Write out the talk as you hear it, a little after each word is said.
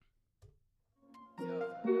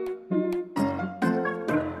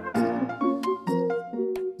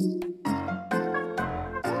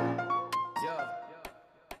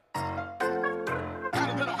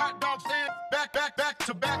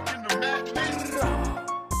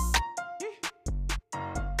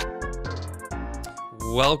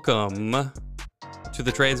Welcome to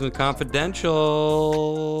the Tradesman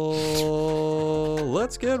Confidential.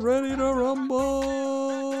 Let's get ready to rumble.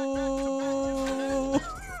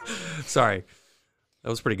 Sorry. That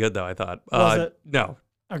was pretty good, though, I thought. Was it? No.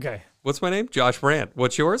 Okay. What's my name? Josh Brandt.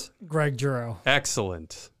 What's yours? Greg Juro.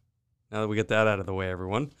 Excellent. Now that we get that out of the way,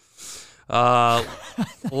 everyone.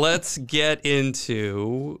 Let's get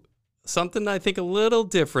into something I think a little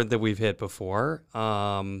different than we've hit before,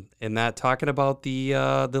 and that talking about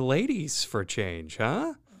the ladies for a change,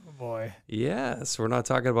 huh? Oh boy. Yes, we're not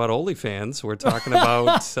talking about OnlyFans. We're talking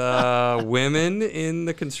about women in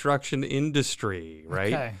the construction industry,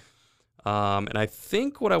 right? Okay. And I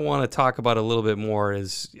think what I want to talk about a little bit more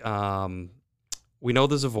is we know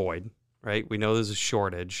there's a void, right? We know there's a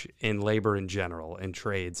shortage in labor in general, in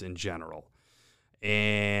trades in general.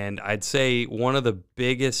 And I'd say one of the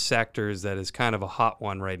biggest sectors that is kind of a hot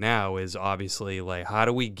one right now is obviously like, how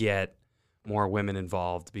do we get more women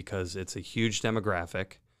involved? Because it's a huge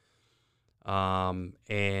demographic,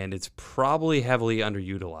 and it's probably heavily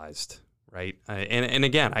underutilized, right? And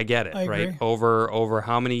again, I get it, I agree. right? Over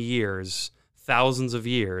how many years, thousands of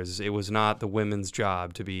years, it was not the women's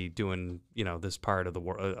job to be doing, this part of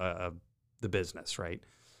the business, right?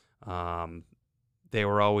 They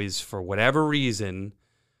were always, for whatever reason,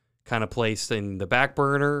 kind of placed in the back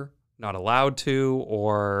burner, not allowed to,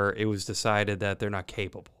 or it was decided that they're not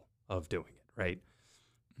capable of doing it, right?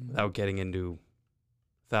 Without getting into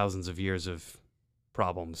thousands of years of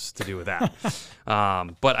problems to do with that.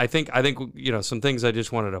 But I think some things I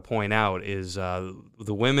just wanted to point out is the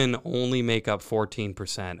women only make up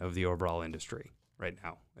 14% of the overall industry right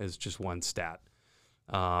now, is just one stat.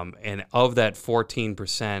 And of that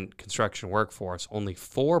 14% construction workforce, only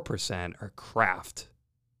 4% are craft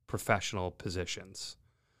professional positions.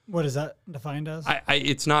 What is that defined as?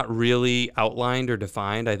 It's not really outlined or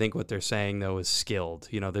defined. I think what they're saying, though, is skilled.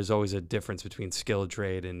 There's always a difference between skilled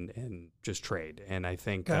trade and just trade. And I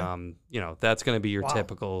think, Okay. That's going to be your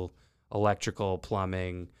typical electrical,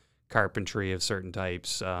 plumbing, carpentry of certain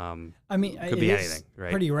types. Could be anything,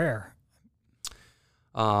 right? Pretty rare.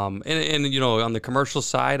 On the commercial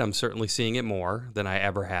side, I'm certainly seeing it more than I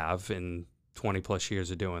ever have in 20 plus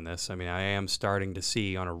years of doing this. I mean, I am starting to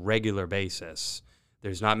see on a regular basis.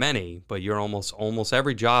 There's not many, but you're almost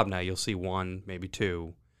every job now. You'll see one, maybe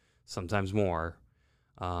two, sometimes more.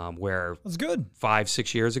 Where That's good.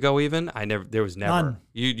 5-6 years ago, even there was never. None.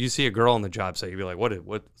 You see a girl on the job site, you'd be like, what's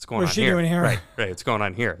going on What's she here? doing here? Right. What's going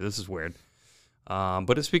on here? This is weird.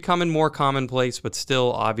 But it's becoming more commonplace. But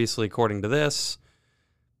still, obviously, according to this,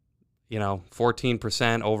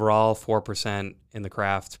 14% overall, 4% in the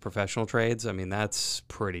craft professional trades. I mean, that's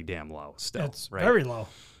pretty damn low still. That's right? very low.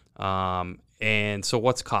 And so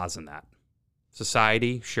what's causing that?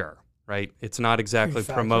 Society, sure, right? It's not exactly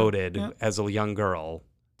Factor. promoted Yeah. as a young girl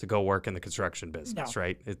to go work in the construction business, No.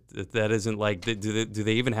 right? That isn't like, do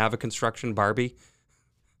they even have a construction Barbie?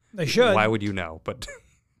 They should. Why would you know? But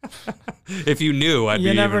if you knew, I'd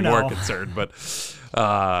You be never even more know. concerned. But,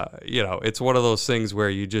 it's one of those things where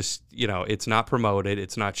you just, it's not promoted.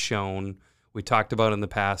 It's not shown. We talked about in the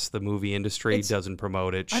past, the movie industry doesn't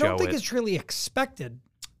promote it, I show don't think it. it's really expected.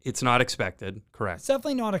 It's not expected, correct. It's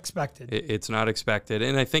definitely not expected. It's not expected.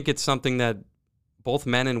 And I think it's something that both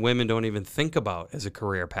men and women don't even think about as a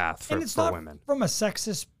career path for and it's not women. from a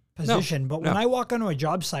sexist position, but when I walk onto a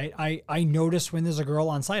job site, I notice when there's a girl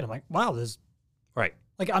on site. I'm like, wow, there's Right.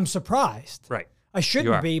 I'm surprised. Right. I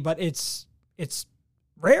shouldn't be, but it's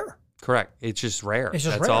rare. Correct. It's just rare. It's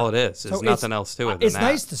just That's rare. all it is. There's So nothing else to it than It's that.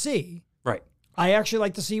 nice to see. Right. I actually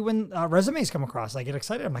like to see when resumes come across. I get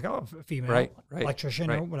excited. I'm like, oh, female Right. electrician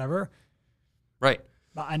or whatever. Right.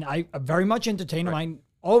 And I very much entertain them. I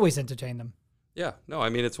always entertain them. Yeah. No, I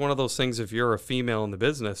mean, it's one of those things, if you're a female in the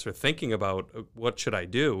business or thinking about what should I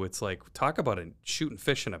do, it's like, talk about shooting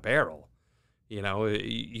fish in a barrel.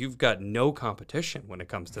 You've got no competition when it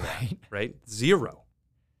comes to that, right? Zero.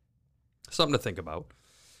 Something to think about.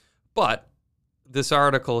 But this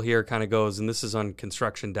article here kind of goes, and this is on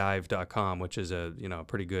constructiondive.com, which is a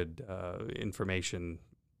pretty good information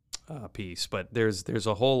piece. But there's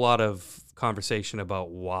a whole lot of conversation about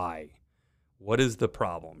why. What is the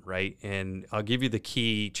problem, right? And I'll give you the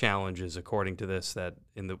key challenges according to this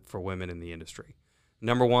for women in the industry.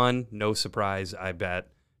 Number one, no surprise, I bet,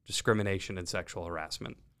 discrimination and sexual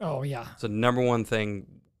harassment. Oh, yeah. So number one thing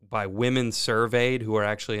by women surveyed who are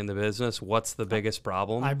actually in the business, what's the biggest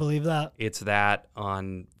problem? I believe that. It's that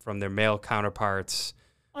from their male counterparts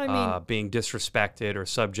being disrespected or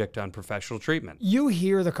subject to unprofessional treatment. You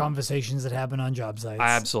hear the conversations that happen on job sites.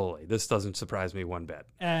 Absolutely. This doesn't surprise me one bit.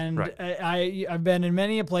 And Right. I've been in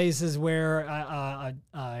many places where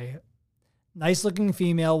nice looking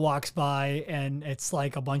female walks by and it's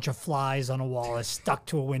like a bunch of flies on a wall is stuck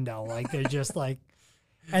to a window. Like they're just like,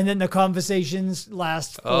 and then the conversations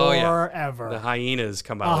last forever. The hyenas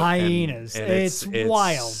come out. Hyenas. And it's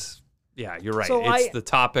wild. Yeah, you're right. So it's the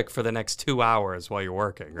topic for the next 2 hours while you're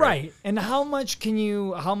working. Right. And how much can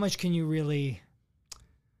you really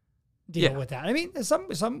deal with that? I mean,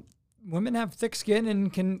 some women have thick skin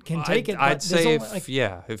and can take it. I'd say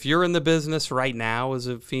if you're in the business right now as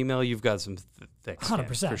a female, you've got some thick skin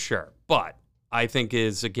 100%. for sure. But I think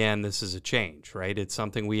this is a change, right? It's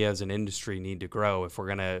something we as an industry need to grow if we're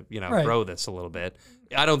gonna, grow this a little bit.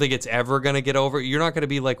 I don't think it's ever gonna get over. You're not gonna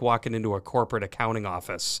be like walking into a corporate accounting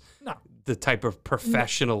office. No. The type of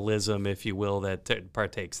professionalism, if you will, that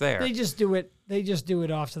partakes there. They just do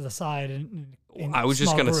it off to the side and. I was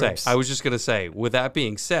just gonna say. With that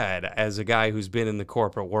being said, as a guy who's been in the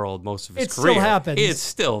corporate world most of his career, still happens. It's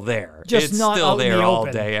still there. Just it's not still out in there the all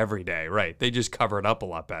open. day, every day. Right? They just cover it up a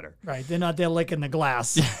lot better. Right? They're not there licking the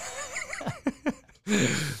glass.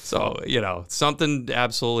 So something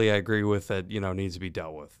absolutely I agree with that needs to be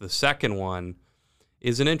dealt with. The second one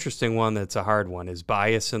is an interesting one. That's a hard one. Is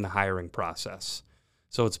bias in the hiring process.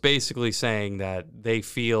 So it's basically saying that they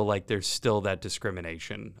feel like there's still that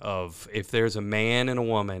discrimination of if there's a man and a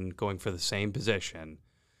woman going for the same position,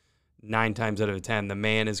 9 times out of 10, the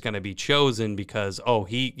man is going to be chosen because,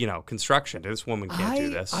 construction, this woman can't do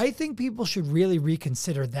this. I think people should really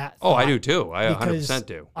reconsider that. Oh, I do too. I 100%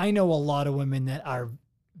 do. I know a lot of women that are,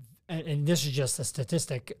 and this is just a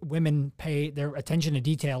statistic, women pay, their attention to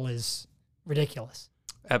detail is ridiculous.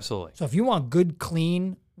 Absolutely. So if you want good,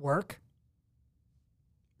 clean work,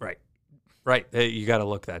 right, you got to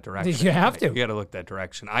look that direction. You have to. You got to look that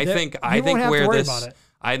direction. I think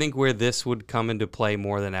where this would come into play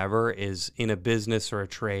more than ever is in a business or a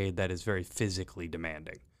trade that is very physically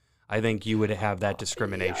demanding. I think you would have that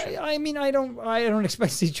discrimination. I mean, I don't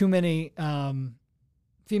expect to see too many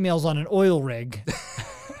females on an oil rig.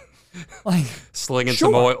 Like slinging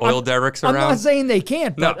some oil derricks around. I'm not saying they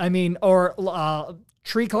can't, but No. I mean, or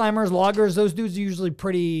tree climbers, loggers, those dudes are usually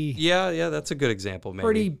pretty. Yeah, that's a good example.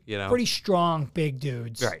 Maybe pretty strong, big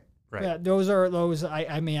dudes. Right. Yeah, those.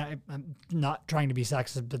 I'm not trying to be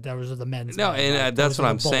sexist, but those are the men's. No, men. and Like, that's those what are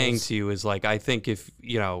I'm the saying bulls. to you is like I think if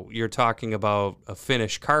you're talking about a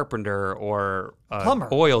Finnish carpenter or a Plumber,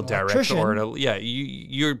 oil derrick electrician.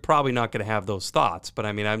 you're probably not going to have those thoughts. But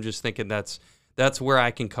I mean, I'm just thinking that's where I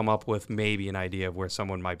can come up with maybe an idea of where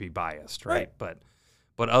someone might be biased, right? But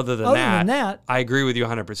other than that, I agree with you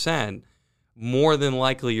 100%. More than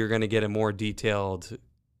likely, you're going to get a more detailed,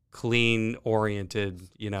 clean-oriented,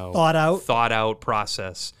 thought out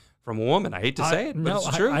process from a woman. I hate to say it, but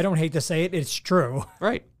it's true. I don't hate to say it. It's true.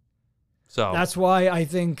 Right. So that's why I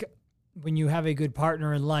think when you have a good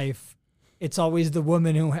partner in life, it's always the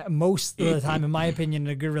woman who most of the time, in my opinion,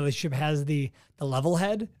 in a good relationship has the level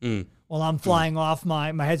head. While I'm flying off,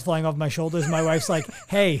 my head's flying off my shoulders. My wife's like,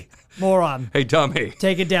 hey, moron. Hey, dummy.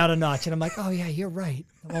 Take it down a notch. And I'm like, oh, yeah, you're right.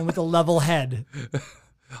 The one with the level head.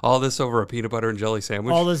 All this over a peanut butter and jelly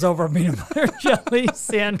sandwich? All this over a peanut butter and jelly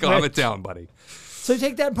sandwich. Calm it down, buddy. So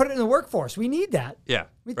take that and put it in the workforce. We need that. Yeah.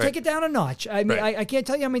 We take it down a notch. I mean, I can't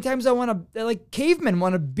tell you how many times I want to, like cavemen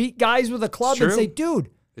want to beat guys with a club and say, dude.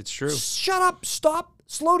 It's true. Shut up, stop,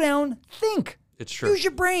 slow down, think. It's true. Use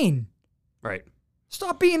your brain. Right.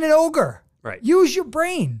 Stop being an ogre. Right. Use your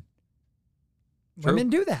brain. True. Women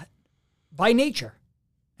do that by nature.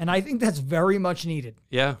 And I think that's very much needed.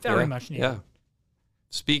 Yeah. Very much needed. Yeah.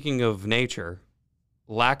 Speaking of nature,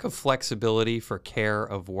 lack of flexibility for care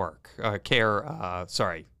of work. Wow,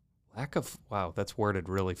 that's worded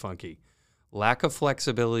really funky. Lack of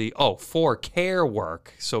flexibility. for care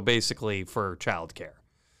work. So basically for childcare.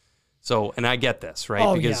 So, and I get this,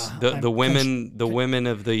 right? Because the women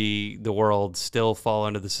of the world still fall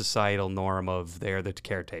under the societal norm of they're the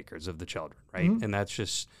caretakers of the children, right? Mm-hmm. And that's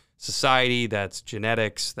just society, that's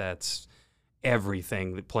genetics, that's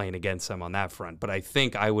everything playing against them on that front. But I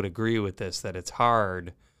think I would agree with this, that it's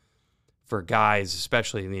hard for guys,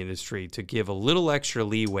 especially in the industry, to give a little extra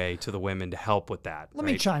leeway to the women to help with that. Let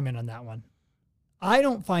me chime in on that one. I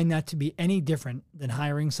don't find that to be any different than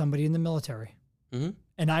hiring somebody in the military. Mm-hmm.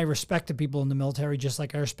 And I respect the people in the military just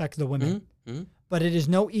like I respect the women. Mm-hmm. Mm-hmm. But it is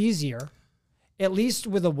no easier, at least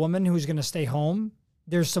with a woman who's going to stay home,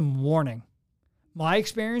 there's some warning. My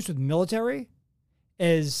experience with military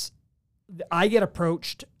is I get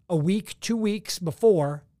approached a week, 2 weeks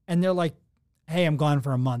before, and they're like, hey, I'm gone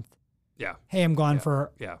for a month. Yeah. Hey, I'm gone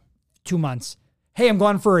for 2 months. Hey, I'm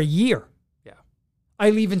gone for a year. Yeah.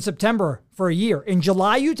 I leave in September for a year. In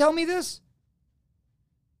July, you tell me this?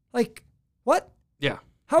 Like, what? Yeah.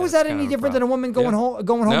 How is that any different than a woman going home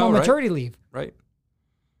on maternity leave? Right.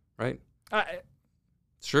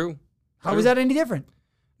 It's true. How is that any different?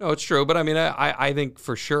 No, it's true. But I mean, I think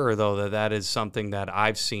for sure, though, that is something that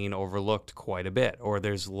I've seen overlooked quite a bit, or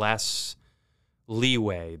there's less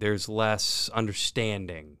leeway. There's less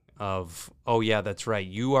understanding of, oh, yeah, that's right.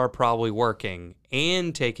 You are probably working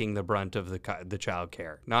and taking the brunt of the child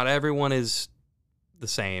care. Not everyone is the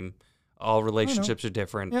same. All relationships are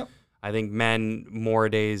different. Yep. I think men more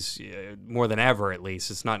than ever, at least,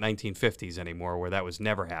 it's not 1950s anymore where that was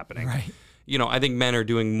never happening. Right. I think men are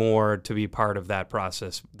doing more to be part of that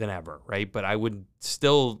process than ever, right? But I would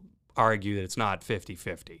still argue that it's not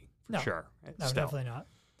 50-50 for sure. No, definitely not.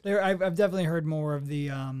 I've definitely heard more of the,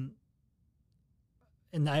 and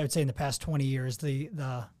I would say in the past 20 years,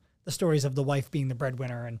 the stories of the wife being the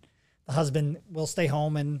breadwinner and the husband will stay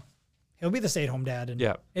home and he'll be the stay-at-home dad. And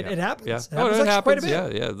it happens. Yeah. It happens quite a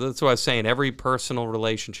bit. Yeah. That's what I was saying. Every personal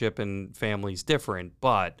relationship and family is different,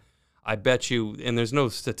 but I bet you, and there's no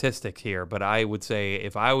statistic here, but I would say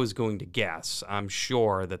if I was going to guess, I'm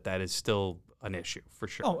sure that is still an issue for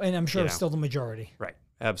sure. Oh, and I'm sure it's still the majority. Right.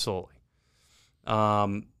 Absolutely.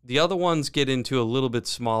 The other ones get into a little bit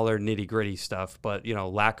smaller nitty-gritty stuff, but,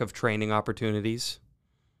 lack of training opportunities.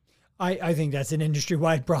 I think that's an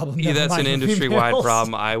industry-wide problem. Yeah, that's an industry-wide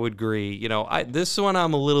problem. I would agree. This one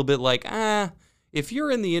I'm a little bit like, if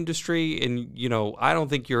you're in the industry and, I don't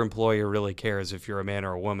think your employer really cares if you're a man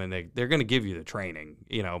or a woman. They're going to give you the training,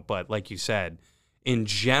 but like you said, in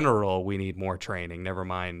general, we need more training, never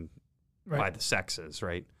mind by the sexes,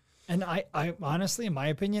 right? And I honestly, in my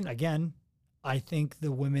opinion, again, I think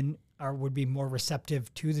the women would be more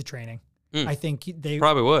receptive to the training. I think they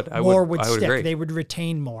probably would. I would stick. Agree. They would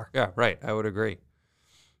retain more. Yeah, right. I would agree.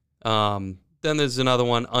 Then there's another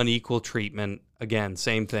one, unequal treatment. Again,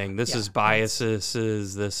 same thing. This is biases.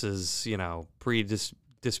 This is,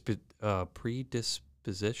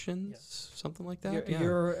 predispositions, something like that.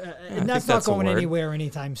 And that's not going anywhere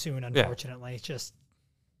anytime soon, unfortunately. It's just,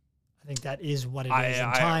 I think that is what it is.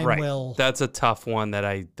 And time will. That's a tough one that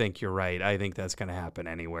I think you're right. I think that's going to happen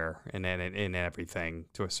anywhere and in everything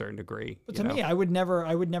to a certain degree. But to me, I would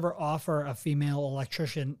never offer a female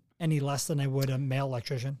electrician any less than I would a male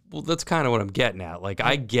electrician. Well, that's kind of what I'm getting at. Like,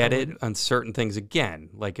 I get it on certain things. Again,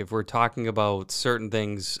 like if we're talking about certain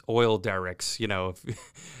things, oil derricks,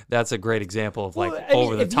 that's a great example of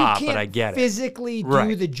over the top, but I get it. Physically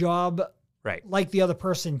do the job like the other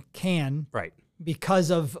person can, right?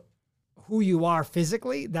 Because of who you are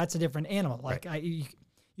physically, that's a different animal. Like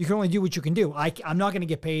you can only do what you can do. I'm not going to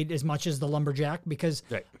get paid as much as the lumberjack because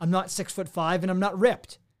I'm not 6'5" and I'm not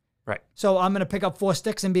ripped. Right. So I'm going to pick up 4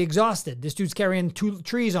 sticks and be exhausted. This dude's carrying 2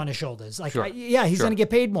 trees on his shoulders. Like, he's going to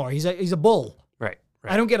get paid more. He's a bull. Right.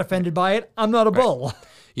 I don't get offended by it. I'm not a bull.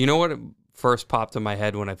 You know what first popped in my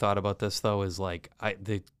head when I thought about this, though, is like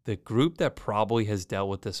the group that probably has dealt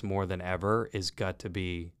with this more than ever is got to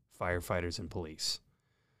be firefighters and police.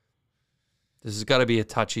 This has got to be a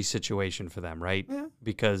touchy situation for them, right? Yeah.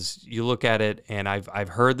 Because you look at it, and I've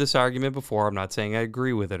heard this argument before. I'm not saying I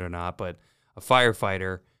agree with it or not, but a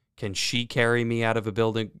firefighter, can she carry me out of a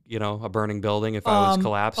building, a burning building if I was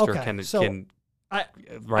collapsed? Okay. Or I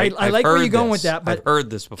like where you're going with that, but I've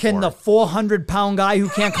heard this before. Can the 400-pound guy who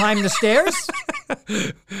can't climb the stairs?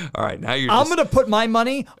 All right, now I'm going to put my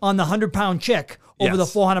money on the 100-pound chick over the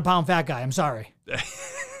 400-pound fat guy. I'm sorry.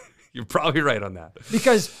 You're probably right on that.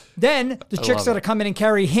 Because then the chick's going to come in and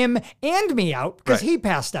carry him and me out because he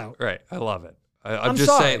passed out. Right. I love it. I'm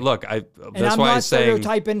just saying, look, that's why I'm saying.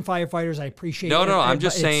 Stereotyping firefighters. I appreciate it. No, I'm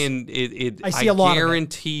just saying I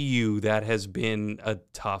guarantee you that has been a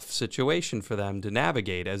tough situation for them to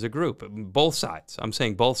navigate as a group. Both sides. I'm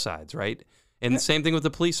saying both sides, right? And the same thing with the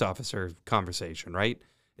police officer conversation, right?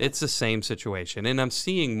 It's the same situation. And I'm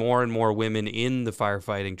seeing more and more women in the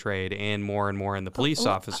firefighting trade and more in the police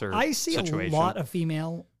officer I see situation. A lot of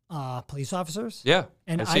female police officers. Yeah.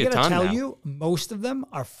 And I got to tell you, most of them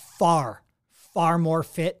are far more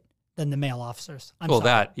fit than the male officers.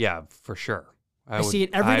 Yeah, for sure. I see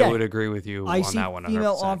it every day. I would agree with you on that one. I see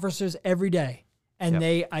female officers every day, and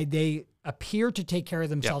they appear to take care of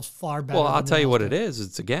themselves far better. Well, I'll tell you what it is.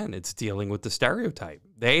 It's dealing with the stereotype.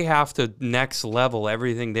 They have to next level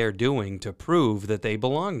everything they're doing to prove that they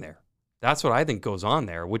belong there. That's what I think goes on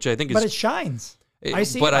there, which I think is. But it shines. I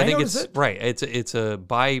see. But I think it's right. It's a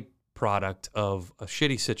byproduct of a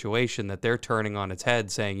shitty situation that they're turning on its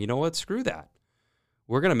head, saying, you know what, screw that.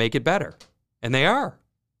 We're going to make it better. And they are.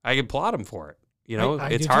 I applaud them for it.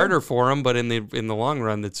 It's harder for them, but in the long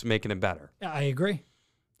run, it's making it better. I agree.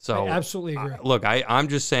 So I absolutely agree. Look, I'm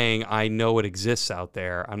just saying I know it exists out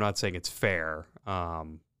there. I'm not saying it's fair.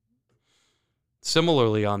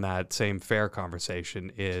 similarly on that same fair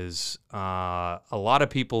conversation is a lot of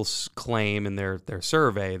people claim in their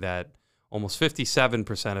survey that almost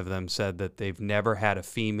 57% of them said that they've never had a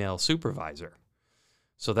female supervisor.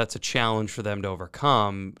 So that's a challenge for them to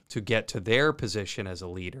overcome to get to their position as a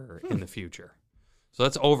leader in the future. So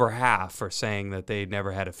that's over half for saying that they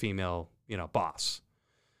never had a female, boss.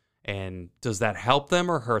 And does that help them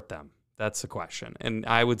or hurt them? That's the question. And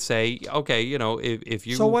I would say, okay, if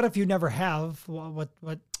you... So what if you never have? What?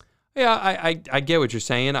 Yeah, I get what you're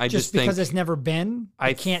saying. I just think... because it's never been?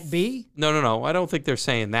 It can't be? No. I don't think they're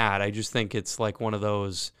saying that. I just think it's like one of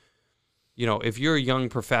those... if you're a young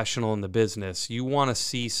professional in the business, you want to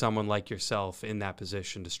see someone like yourself in that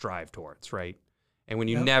position to strive towards, right? And when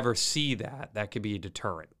you never see that, that could be a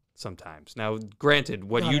deterrent sometimes. Now, granted,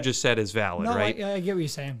 what you just said is valid, right? I get what you're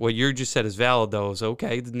saying. What you just said is valid, though, is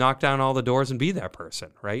okay, knock down all the doors and be that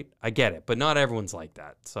person, right? I get it, but not everyone's like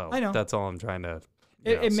that. So I know. That's all I'm trying to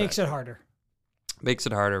It makes it harder. Makes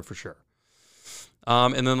it harder for sure.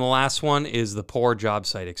 And then the last one is the poor job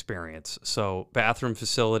site experience. So bathroom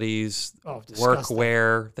facilities,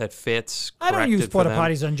 workwear that fits. I don't use porta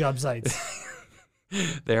potties on job sites.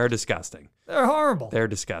 They are disgusting. They're horrible. They're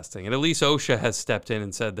disgusting. And at least OSHA has stepped in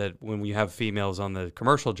and said that when you have females on the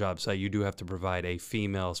commercial job site, you do have to provide a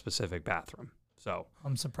female-specific bathroom. So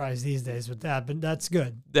I'm surprised these days with that, but that's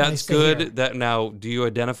good. That's good. Now, do you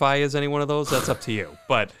identify as any one of those? That's up to you.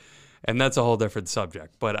 And that's a whole different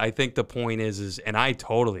subject. But I think the point is, and I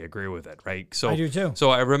totally agree with it, right? So I do too. So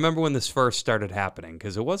I remember when this first started happening,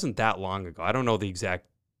 because it wasn't that long ago. I don't know the exact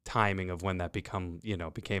timing of when that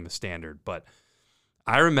became a standard, but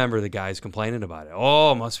I remember the guys complaining about it.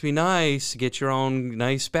 Oh, must be nice to get your own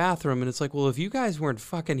nice bathroom. And it's like, well, if you guys weren't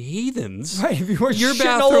fucking heathens. Right, if you weren't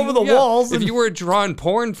shitting all over the walls. If you were drawing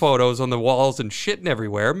porn photos on the walls and shitting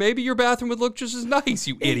everywhere, maybe your bathroom would look just as nice,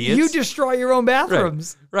 you idiots. You destroy your own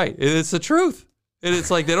bathrooms. Right. It's the truth. And it's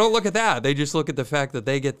like, they don't look at that. They just look at the fact that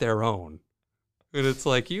they get their own. And it's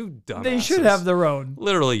like, you dumbasses. They should have their own.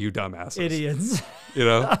 Literally, you dumbasses. Idiots.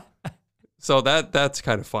 So that's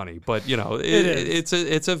kind of funny, but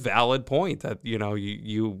it's a valid point that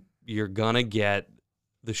you're gonna get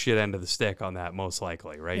the shit end of the stick on that most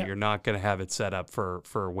likely, right? Yeah. You're not gonna have it set up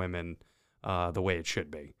for women the way it should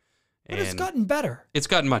be. But it's gotten better. It's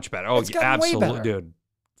gotten much better. Oh, absolutely, dude.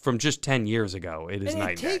 From just 10 years ago, it is night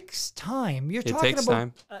and day. It takes time. You're talking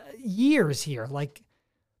about years here. Like,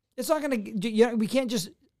 it's not gonna. We can't just.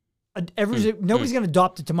 Nobody's gonna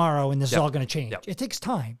adopt it tomorrow, and this is all gonna change. It takes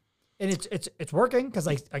time. And it's working because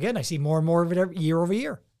I see more and more of it year over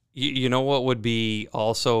year. You know what would be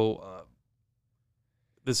also,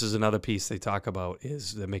 this is another piece they talk about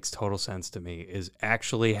that makes total sense to me, is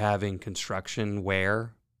actually having construction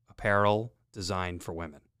wear, apparel designed for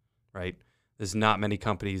women, right? There's not many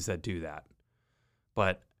companies that do that.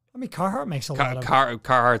 But I mean, Carhartt makes a lot of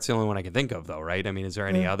Carhartt's the only one I can think of, though, right? I mean, is there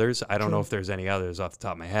any others? I don't know if there's any others off the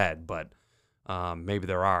top of my head, but maybe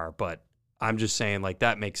there are. But I'm just saying, like,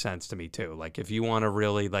 that makes sense to me, too. Like, if you want to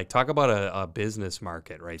really, like, talk about a business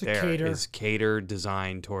market is cater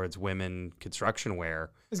designed towards women construction wear.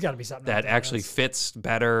 There's got to be something that actually fits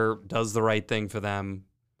better, does the right thing for them,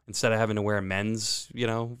 instead of having to wear men's,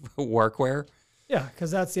 workwear. Yeah, because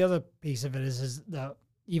that's the other piece of it is that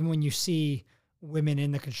even when you see women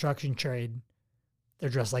in the construction trade, they're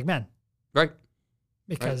dressed like men. Right.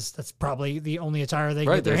 Because that's probably the only attire they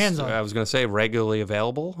get their hands on. I was going to say regularly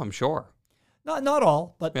available, I'm sure. Not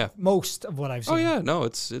all, but most of what I've seen. Oh yeah, no,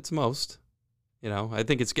 it's most. I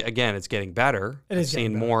think it's getting better. It is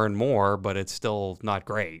seeing more and more, but it's still not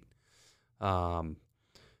great. But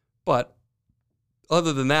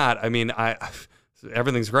other than that, I mean,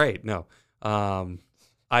 everything's great. No,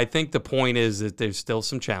 I think the point is that there's still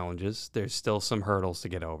some challenges. There's still some hurdles to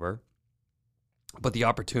get over, but the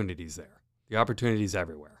opportunity's there. The opportunity's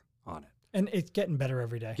everywhere on it. And it's getting better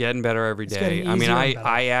every day. Getting better every day. I mean,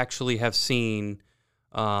 I actually have seen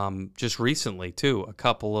just recently, too, a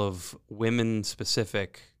couple of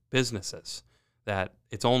women-specific businesses that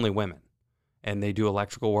it's only women. And they do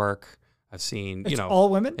electrical work. I've seen, It's all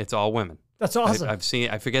women? It's all women. That's awesome. I've seen,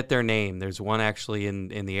 I forget their name. There's one actually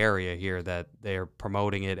in the area here that they're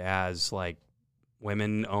promoting it as, like,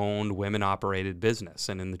 women-owned, women-operated business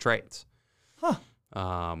and in the trades.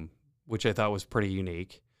 Huh. Which I thought was pretty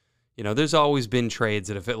unique. There's always been trades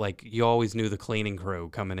that you always knew the cleaning crew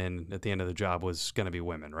coming in at the end of the job was going to be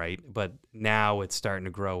women, right? But now it's starting to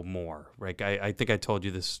grow more, right? I think I told you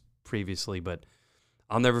this previously, but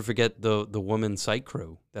I'll never forget the woman site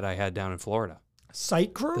crew that I had down in Florida.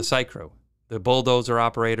 Site crew? The site crew. The bulldozer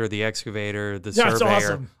operator, the excavator, the surveyor,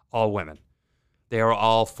 awesome. All women. They are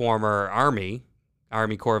all former Army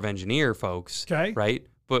Army Corps of Engineer folks, Okay. right?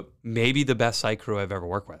 But maybe the best site crew I've ever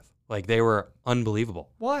worked with. Like, they were unbelievable.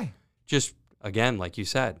 Why? Just, again, like you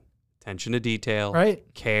said, attention to detail, Right.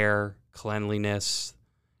 care, cleanliness.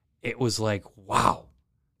 It was like, wow.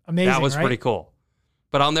 Amazing. That was right? pretty cool.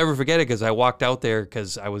 But I'll never forget it because I walked out there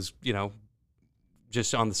because I was,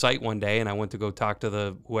 just on the site one day, and I went to go talk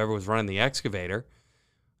to whoever was running the excavator,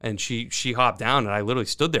 and she hopped down, and I literally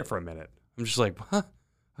stood there for a minute. I'm just like, huh?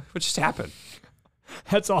 What just happened?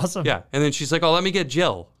 That's awesome. Yeah. And then she's like, oh, let me get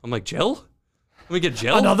Jill. I'm like, Jill? Let me get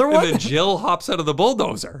Jill? Another one? And then Jill hops out of the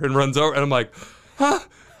bulldozer and runs over, and I'm like, huh?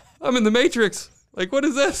 I'm in the Matrix. Like, what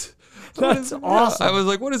is this? That's awesome. I was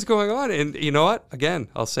like, what is going on? And you know what? Again,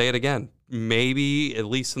 I'll say it again. Maybe at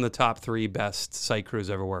least in the top 3 best site crews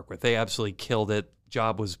I ever worked with. They absolutely killed it.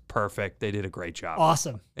 Job was perfect. They did a great job.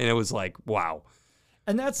 Awesome. And it was like, wow.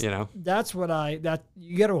 And that's what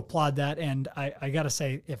you got to applaud that. And I got to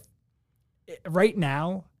say, if right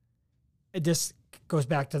now, this goes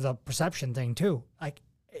back to the perception thing too. Like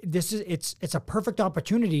it's a perfect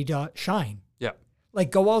opportunity to shine. Yeah.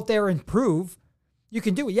 Like go out there and prove you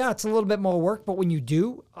can do it. Yeah, it's a little bit more work, but when you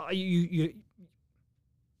do, it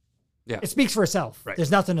speaks for itself. Right.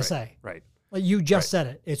 There's nothing to say. Right. Like you just said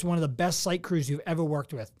it. It's one of the best site crews you've ever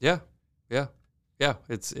worked with. Yeah. Yeah. Yeah.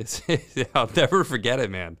 It's I'll never forget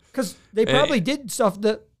it, man. Because they probably did stuff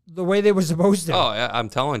the way they were supposed to. Oh, I'm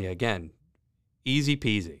telling you again, easy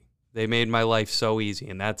peasy. They made my life so easy,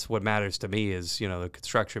 and that's what matters to me is, the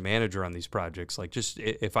construction manager on these projects. Like, just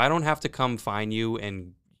if I don't have to come find you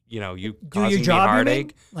and, you do causing your me job,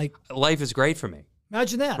 heartache, like life is great for me.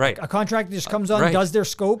 imagine that. Right. Like, a contractor just comes on, right. does their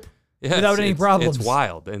scope Yeah, without any problems. It's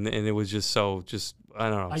wild, and it was just I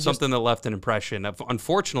don't know, something that left an impression.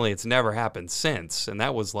 Unfortunately, it's never happened since, and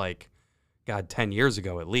that was like, God, 10 years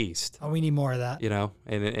ago at least. Oh, we need more of that.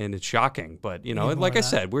 And it's shocking. But, like I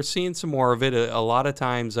said, we're seeing some more of it. A lot of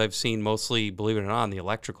times I've seen mostly, believe it or not, in the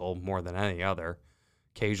electrical more than any other,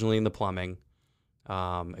 occasionally in the plumbing,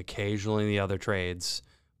 occasionally in the other trades.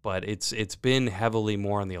 But it's been heavily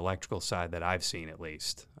more on the electrical side that I've seen, at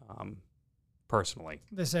least, personally.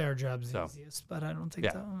 They say our job's the easiest, but I don't think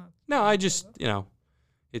so. No, I just,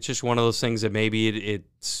 it's just one of those things that maybe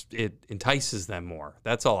it entices them more.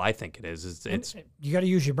 That's all I think it is. It's you got to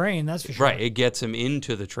use your brain, that's for sure. Right. It gets them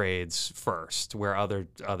into the trades first, where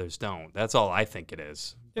others don't. That's all I think it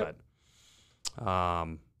is. Yep.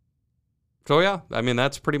 But, so yeah, I mean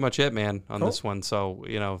that's pretty much it, man, on Cool. this one. So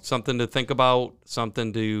something to think about,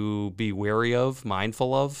 something to be wary of,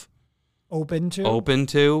 mindful of, Open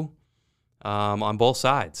to. on both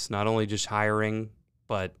sides. Not only just hiring,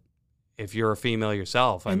 but if you're a female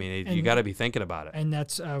yourself, you got to be thinking about it. And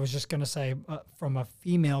I was just going to say, from a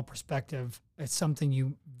female perspective, it's something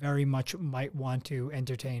you very much might want to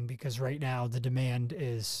entertain, because right now the demand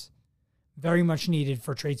is very much needed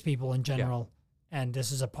for tradespeople in general. Yeah. And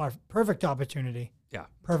this is a perfect opportunity. Yeah.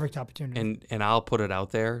 Perfect opportunity. And I'll put it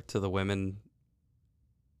out there to the women.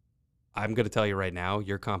 I'm going to tell you right now,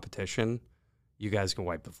 your competition, you guys can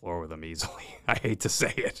wipe the floor with them easily. I hate to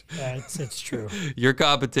say it. Yeah, it's true. Your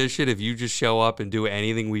competition, if you just show up and do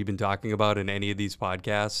anything we've been talking about in any of these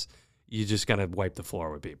podcasts, you're just going to wipe the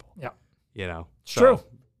floor with people. Yeah. It's true.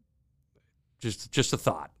 Just a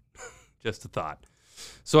thought. Just a thought.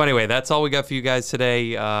 So anyway, that's all we got for you guys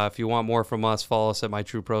today. If you want more from us, follow us at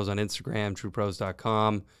MyTruePros on Instagram,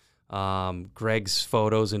 truepros.com. Greg's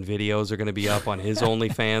photos and videos are going to be up on his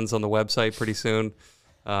OnlyFans on the website pretty soon.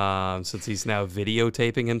 Since he's now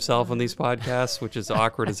videotaping himself on these podcasts, which is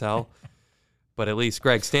awkward as hell. But at least,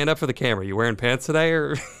 Greg, stand up for the camera. You wearing pants today?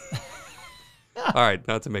 Or all right,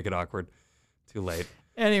 not to make it awkward. Too late.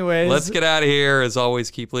 Anyways. Let's get out of here. As always,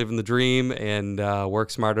 keep living the dream and work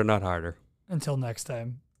smarter, not harder. Until next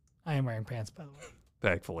time. I am wearing pants, by the way.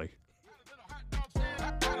 Thankfully.